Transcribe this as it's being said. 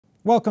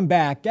Welcome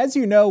back. As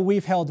you know,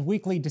 we've held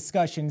weekly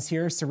discussions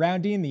here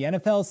surrounding the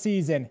NFL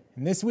season,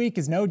 and this week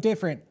is no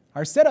different.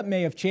 Our setup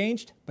may have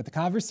changed, but the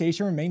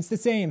conversation remains the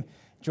same.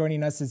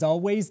 Joining us as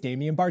always,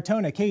 Damien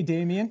Bartona. Hey,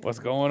 Damien. What's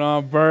going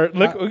on, Burt?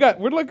 Look,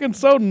 we're looking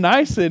so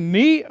nice and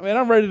neat. Man,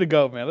 I'm ready to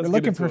go, man. We're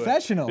looking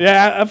professional.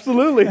 Yeah,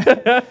 absolutely.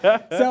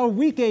 So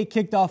Week 8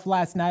 kicked off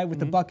last night with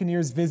the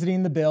Buccaneers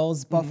visiting the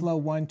Bills. Buffalo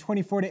won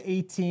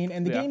 24-18,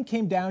 and the game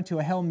came down to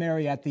a Hail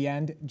Mary at the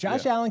end.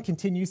 Josh Allen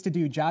continues to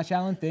do Josh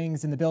Allen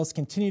things, and the Bills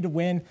continue to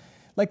win.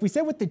 Like we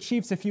said with the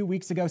Chiefs a few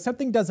weeks ago,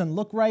 something doesn't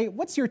look right.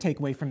 What's your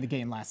takeaway from the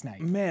game last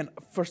night? Man,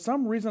 for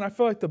some reason, I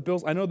feel like the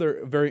Bills, I know they're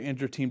a very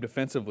injured team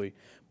defensively,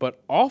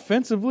 but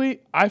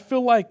offensively, I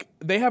feel like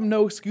they have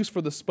no excuse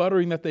for the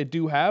sputtering that they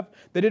do have.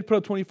 They did put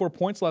up 24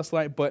 points last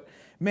night, but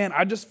man,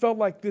 I just felt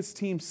like this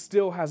team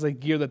still has a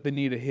gear that they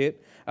need to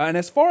hit. And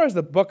as far as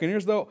the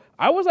Buccaneers, though,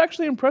 I was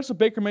actually impressed with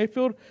Baker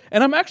Mayfield,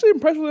 and I'm actually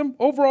impressed with him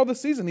overall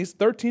this season. He's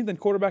 13th in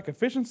quarterback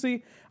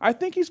efficiency. I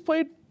think he's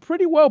played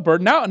pretty well,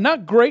 Bird. Now,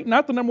 not great,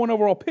 not the number one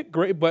overall pick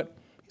great, but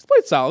he's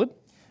played solid.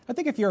 I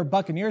think if you're a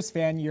Buccaneers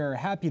fan, you're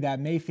happy that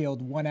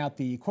Mayfield won out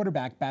the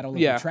quarterback battle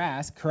over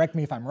Trask. Correct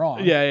me if I'm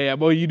wrong. Yeah.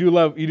 Well, you do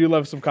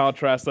love some Kyle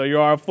Trask, though. You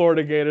are a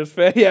Florida Gators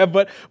fan. Yeah,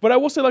 but I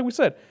will say, like we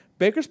said,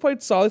 Baker's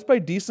played solid, he's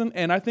played decent,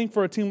 and I think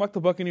for a team like the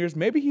Buccaneers,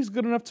 maybe he's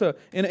good enough to,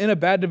 in a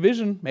bad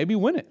division, maybe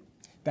win it.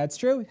 That's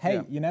true.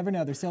 Hey, you never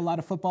know. There's still a lot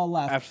of football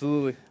left.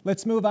 Absolutely.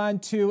 Let's move on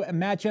to a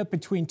matchup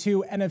between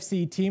two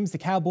NFC teams, the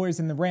Cowboys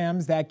and the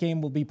Rams. That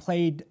game will be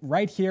played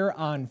right here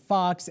on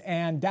Fox.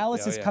 And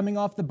Dallas is coming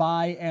off the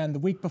bye, and the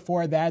week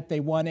before that,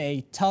 they won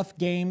a tough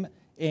game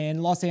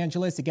in Los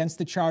Angeles against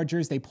the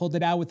Chargers. They pulled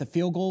it out with a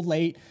field goal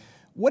late.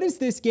 What is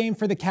this game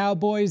for the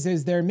Cowboys?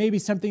 Is there maybe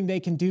something they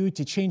can do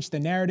to change the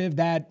narrative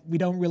that we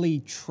don't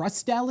really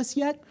trust Dallas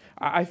yet?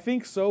 I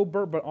think so,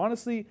 Burt, but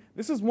honestly,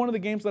 this is one of the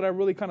games that I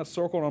really kind of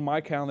circled on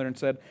my calendar and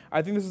said,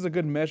 I think this is a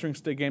good measuring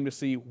stick game to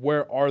see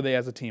where are they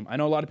as a team. I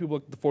know a lot of people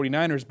look at the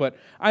 49ers, but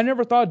I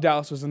never thought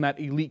Dallas was in that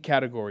elite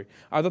category.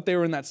 I thought they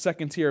were in that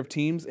second tier of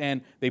teams,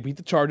 and they beat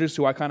the Chargers,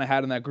 who I kind of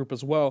had in that group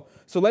as well.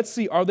 So let's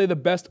see, are they the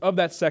best of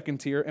that second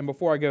tier? And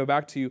before I go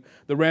back to you,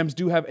 the Rams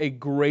do have a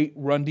great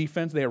run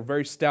defense. They are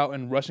very stout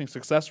in rushing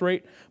success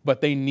rate, but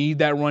they need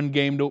that run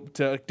game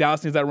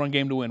Dallas needs that run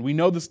game to win. We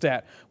know the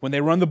stat. When they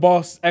run the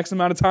ball X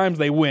amount of times,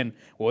 they win.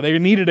 Well, they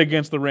need it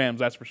against the Rams,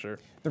 that's for sure.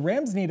 The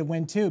Rams need a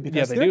win, too,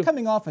 because they're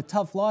coming off a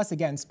tough loss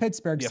against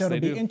Pittsburgh, so it'll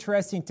be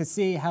interesting to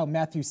see how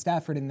Matthew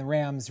Stafford and the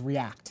Rams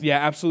react. Yeah,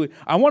 absolutely.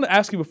 I want to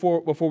ask you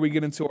before we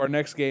get into our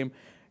next game,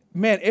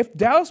 man, if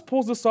Dallas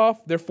pulls this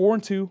off, they're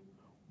 4-2.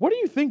 What are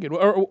you thinking?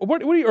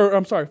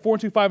 I'm sorry,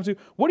 4-2, 5-2.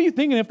 What are you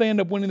thinking if they end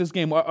up winning this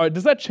game?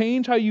 Does that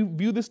change how you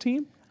view this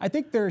team? I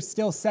think they're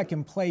still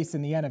second place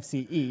in the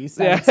NFC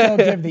East. I would still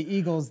give the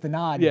Eagles the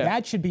nod.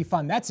 That should be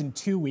fun. That's in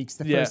 2 weeks,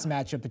 the first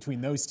matchup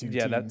between those two teams.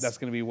 Yeah, that's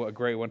going to be a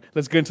great one.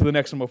 Let's get into the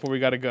next one before we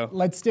got to go.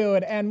 Let's do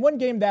it. And one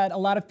game that a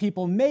lot of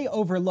people may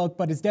overlook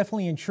but is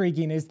definitely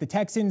intriguing is the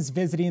Texans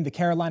visiting the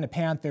Carolina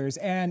Panthers.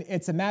 And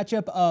it's a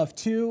matchup of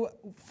two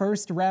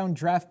first-round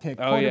draft pick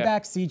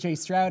quarterbacks, C.J.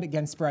 Stroud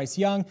against Bryce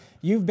Young.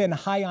 You've been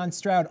high on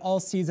Stroud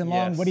all season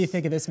long. What do you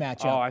think of this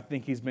matchup? Oh, I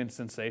think he's been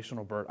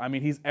sensational, Burt. I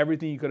mean, he's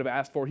everything you could have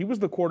asked for. He was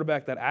the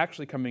quarterback that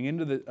actually coming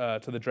into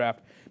the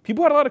draft,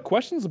 people had a lot of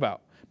questions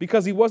about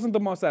because he wasn't the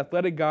most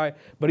athletic guy,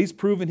 but he's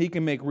proven he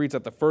can make reads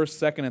at the first,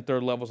 second, and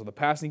third levels of the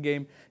passing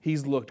game.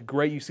 He's looked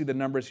great. You see the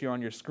numbers here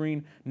on your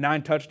screen: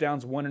 9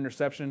 touchdowns, 1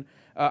 interception.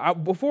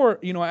 Before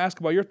I ask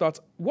about your thoughts,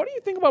 what do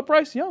you think about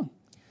Bryce Young?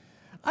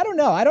 I don't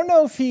know. I don't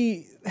know if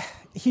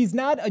he's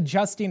not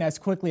adjusting as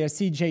quickly as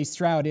C.J.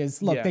 Stroud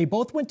is. Look, they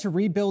both went to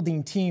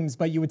rebuilding teams,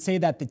 but you would say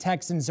that the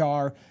Texans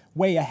are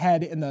way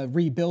ahead in the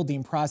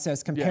rebuilding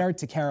process compared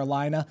to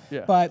Carolina.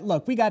 But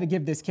look, we got to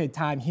give this kid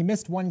time. He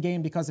missed 1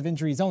 game because of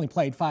injury. He's only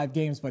played 5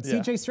 games, but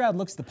C.J. Stroud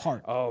looks the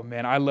part. Oh,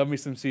 man, I love me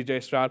some C.J.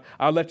 Stroud.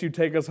 I'll let you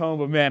take us home,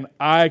 but, man,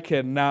 I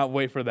cannot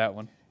wait for that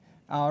one.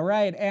 All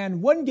right,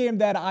 and one game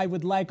that I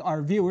would like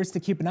our viewers to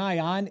keep an eye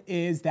on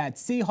is that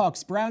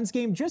Seahawks-Browns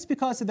game, just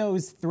because of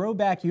those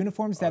throwback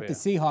uniforms that the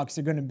Seahawks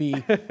are going to be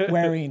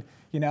wearing.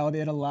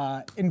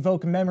 It'll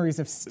invoke memories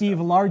of Steve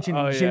Largent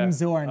and Jim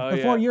Zorn.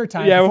 Before your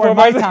time, before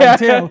my time,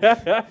 too.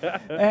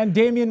 And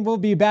Damien will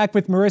be back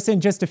with Marissa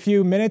in just a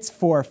few minutes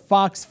for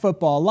Fox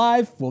Football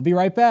Live. We'll be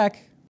right back.